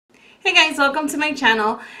Hey guys, welcome to my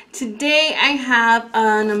channel. Today I have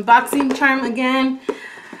an unboxing charm again.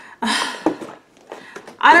 I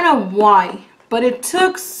don't know why, but it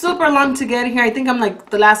took super long to get here. I think I'm like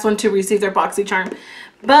the last one to receive their Boxycharm,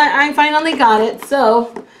 but I finally got it.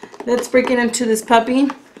 So let's break it into this puppy.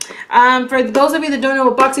 For those of you that don't know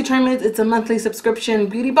what Boxycharm is, it's a monthly subscription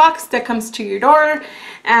beauty box that comes to your door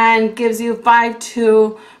and gives you 4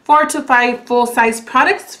 to 5 full-size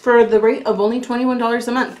products for the rate of only $21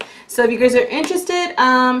 a month. So if you guys are interested,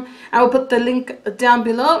 I will put the link down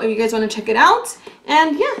below if you guys want to check it out.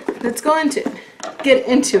 And yeah, let's go into it. Get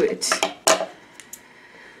into it.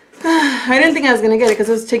 I didn't think I was gonna get it because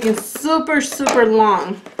it was taking super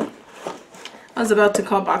long. I was about to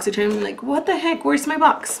call Boxycharm. I'm like, what the heck? Where's my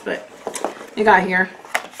box? But it got here.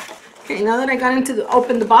 Okay, now that I got into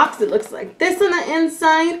open the box, it looks like this on the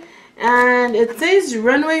inside. And it says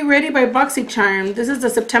Runway Ready by Boxycharm. This is the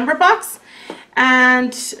September box.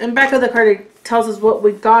 And in back of the card, it tells us what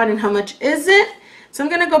we got and how much is it. So I'm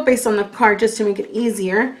going to go based on the card just to make it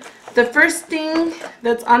easier. The first thing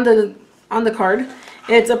that's on the card,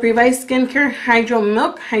 it's a Previse Skincare Hydro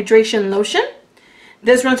Milk Hydration Lotion.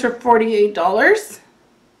 This runs for $48.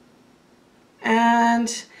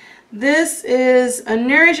 And this is a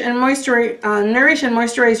nourish and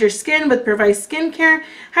moisturize your skin with Previse Skincare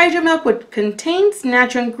Hydro Milk, which contains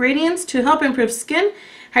natural ingredients to help improve skin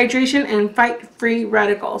hydration and fight free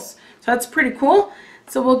radicals. So that's pretty cool.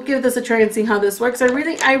 So we'll give this a try and see how this works. I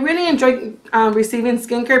really enjoy receiving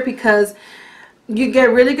skincare because you get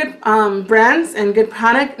really good brands and good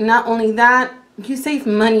product. Not only that, you save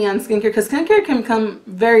money on skincare because skincare can become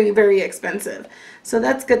very expensive. So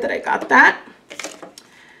that's good that I got that.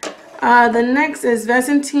 The next is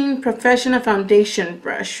Vaseline Professional Foundation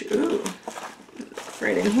Brush. Ooh,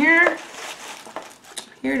 right in here.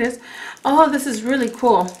 Here it is. Oh, this is really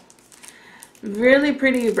cool. Really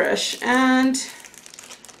pretty brush and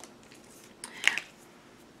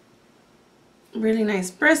really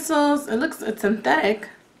nice bristles. It's synthetic.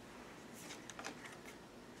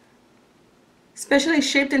 Specially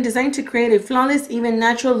shaped and designed to create a flawless, even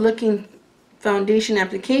natural looking foundation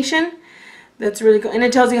application. That's really good, and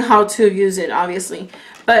it tells you how to use it, obviously.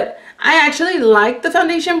 But I actually like the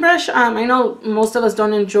foundation brush. I know most of us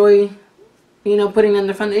don't enjoy, you know, putting on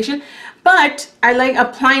the foundation, but I like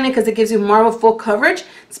applying it because it gives you more of a full coverage.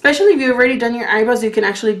 Especially if you've already done your eyebrows, you can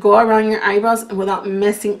actually go around your eyebrows without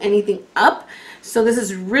messing anything up. So this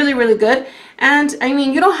is really good. And I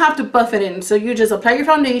mean, you don't have to buff it in. So you just apply your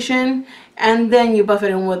foundation and then you buff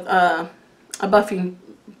it in with a buffing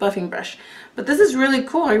brush. But this is really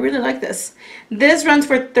cool. I really like this. This runs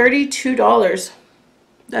for $32.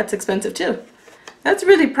 That's expensive too. That's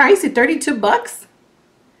really pricey. 32 bucks.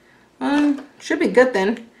 Should be good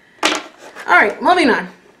then. All right, moving on.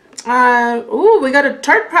 Ooh, we got a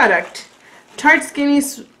Tarte product. Tarte Skinny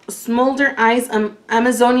Smolder Eyes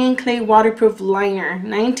Amazonian Clay Waterproof Liner.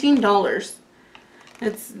 $19.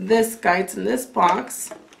 It's this guy. It's in this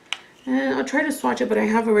box. And I'll try to swatch it, but I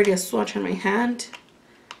have already a swatch on my hand.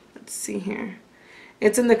 Let's see here.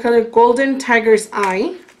 It's in the color Golden Tiger's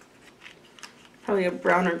Eye. Probably a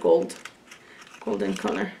brown or golden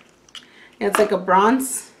color. Yeah, it's like a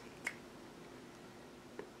bronze.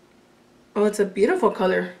 Oh, it's a beautiful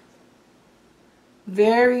color.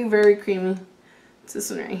 Very creamy. It's this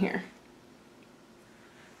one right here.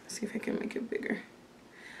 Let's see if I can make it bigger.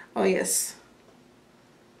 Oh yes.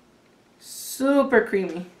 Super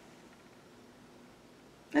creamy.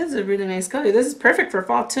 This is a really nice color. This is perfect for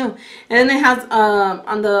fall too. And then it has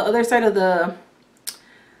on the other side of the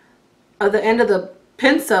end of the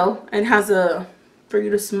pencil, it has for you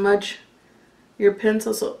to smudge your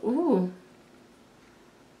pencil. So ooh,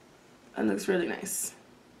 that looks really nice.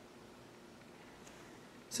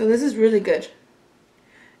 So this is really good.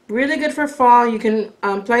 Really good for fall. You can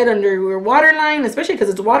apply it under your waterline, especially because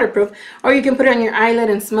it's waterproof, or you can put it on your eyelid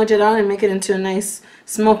and smudge it on and make it into a nice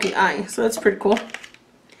smoky eye. So that's pretty cool.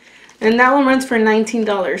 And that one runs for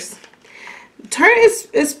 $19. Tarte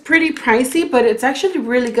is pretty pricey, but it's actually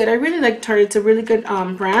really good. I really like Tarte. It's a really good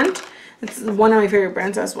brand. It's one of my favorite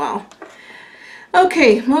brands as well.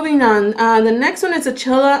 Okay, moving on. The next one is a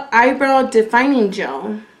Chilla Eyebrow Defining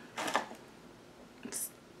Gel. It's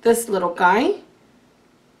this little guy.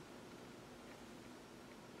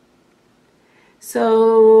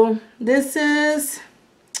 So this is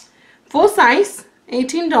full size,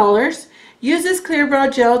 $18. Use this clear brow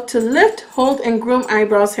gel to lift, hold, and groom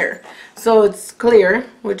eyebrows hair. So it's clear,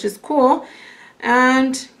 which is cool.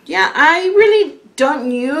 And yeah, I really don't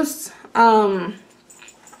use eyebrow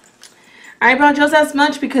gels as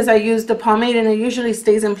much because I use the pomade and it usually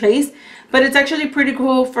stays in place. But it's actually pretty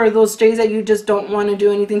cool for those days that you just don't want to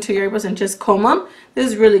do anything to your eyebrows and just comb them. This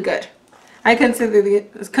is really good. I consider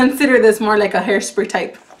this more like a hairspray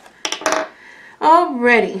type.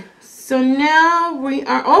 Alrighty. So now we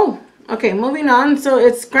are, oh, okay, moving on. So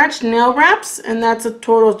it's scratch nail wraps, and that's a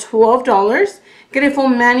total of $12. Get a full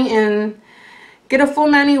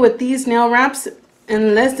mani with these nail wraps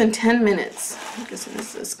in less than 10 minutes. I guess this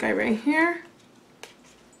is this guy right here.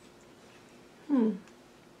 I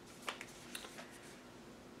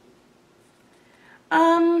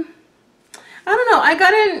don't know. I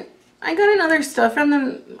got in other stuff from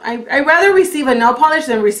them. I rather receive a nail polish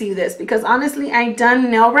than receive this, because honestly, I've done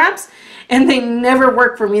nail wraps and they never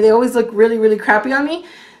work for me. They always look really, really crappy on me.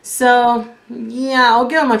 So yeah, I'll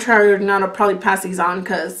give them a try, or not. I'll probably pass these on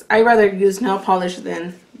because I rather use nail polish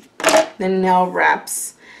than nail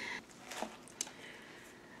wraps.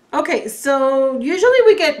 Okay, so usually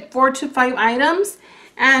we get 4 to 5 items,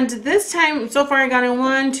 and this time so far I got in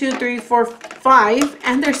 1, 2, 3, 4, 5,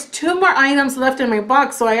 and there's 2 more items left in my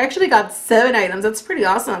box, so I actually got 7 items. That's pretty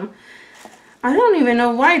awesome. I don't even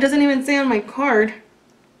know why it doesn't even say on my card.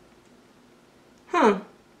 I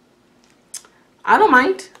don't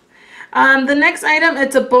mind. The next item,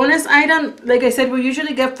 it's a bonus item. Like I said, we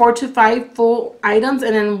usually get 4 to 5 full items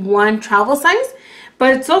and then 1 travel size.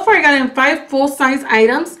 But so far I got in 5 full size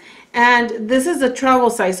items, and this is a travel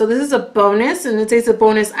size. So this is a bonus, and it says a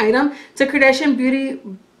bonus item. It's a Kardashian Beauty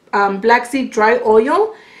Black Seed Dry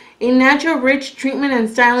Oil, a natural rich treatment and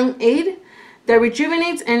styling aid that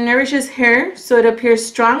rejuvenates and nourishes hair so it appears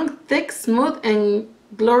strong, thick, smooth, and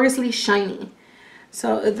gloriously shiny.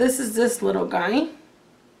 So this is this little guy.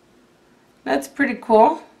 That's pretty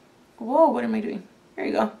cool. Whoa, what am I doing? There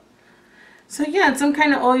you go. So yeah, it's some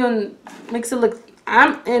kind of oil and makes it look,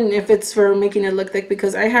 I'm in if it's for making it look thick,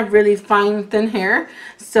 because I have really fine, thin hair.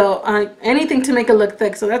 So anything to make it look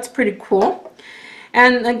thick. So that's pretty cool.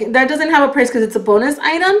 And like, that doesn't have a price because it's a bonus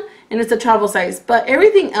item and it's a travel size. But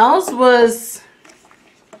everything else was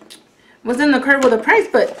in the card with a price.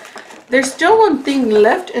 But there's still one thing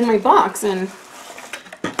left in my box, and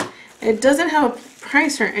it doesn't have a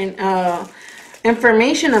price or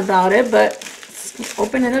information about it. But let's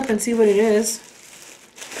open it up and see what it is.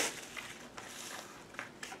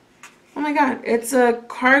 Oh my god, it's a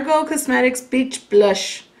Cargo Cosmetics Beach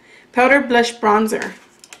Blush Powder Blush Bronzer.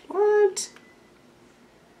 What?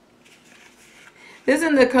 This is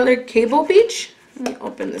in the color Cable Beach. Let me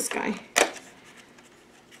open this guy.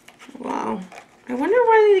 Wow. I wonder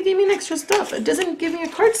why they gave me extra stuff. It doesn't give me a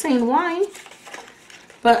card saying why.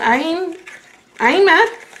 But I ain't mad.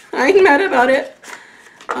 I ain't mad about it.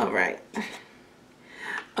 Alright.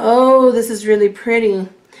 Oh, this is really pretty.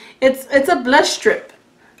 It's a blush strip.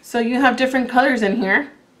 So you have different colors in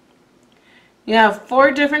here. You have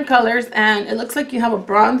 4 different colors, and it looks like you have a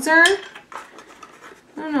bronzer.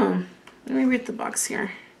 I don't know. Let me read the box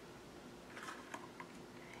here.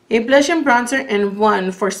 A blush and bronzer in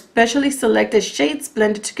one for specially selected shades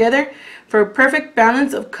blended together for a perfect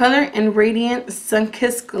balance of color and radiant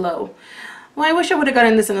sun-kissed glow. Well, I wish I would have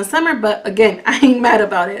gotten this in the summer, but again, I ain't mad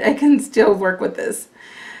about it. I can still work with this.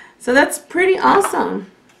 So that's pretty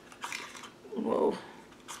awesome. Whoa.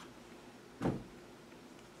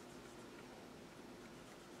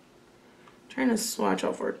 Trying to swatch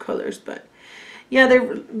all 4 colors, but yeah,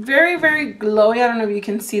 they're very, very glowy. I don't know if you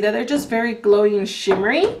can see that. They're just very glowy and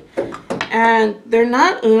shimmery, and they're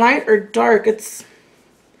not light or dark.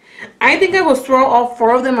 I think I will throw all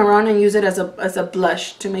 4 of them around and use it as a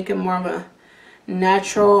blush to make it more of a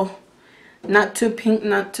natural, not too pink,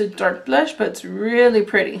 not too dark blush, but it's really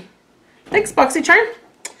pretty. Thanks, Boxycharm,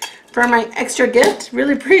 for my extra gift.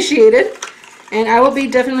 Really appreciate it. And I will be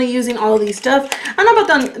definitely using all of these stuff. I don't know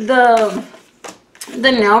about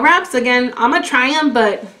the nail wraps. Again, I'm gonna try them,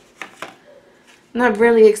 but I'm not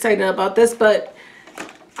really excited about this. But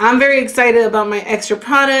I'm very excited about my extra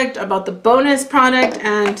product, about the bonus product,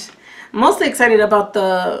 and I'm mostly excited about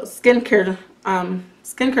the skincare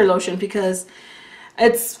lotion, because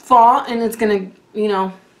it's fall and it's gonna, you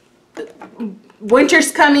know, winter's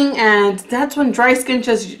coming, and that's when dry skin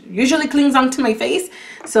just usually clings onto my face.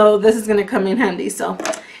 So this is gonna come in handy. So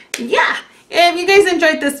yeah, if you guys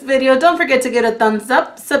enjoyed this video, don't forget to give it a thumbs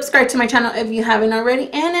up, subscribe to my channel if you haven't already,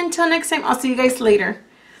 and until next time, I'll see you guys later.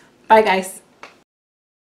 Bye guys.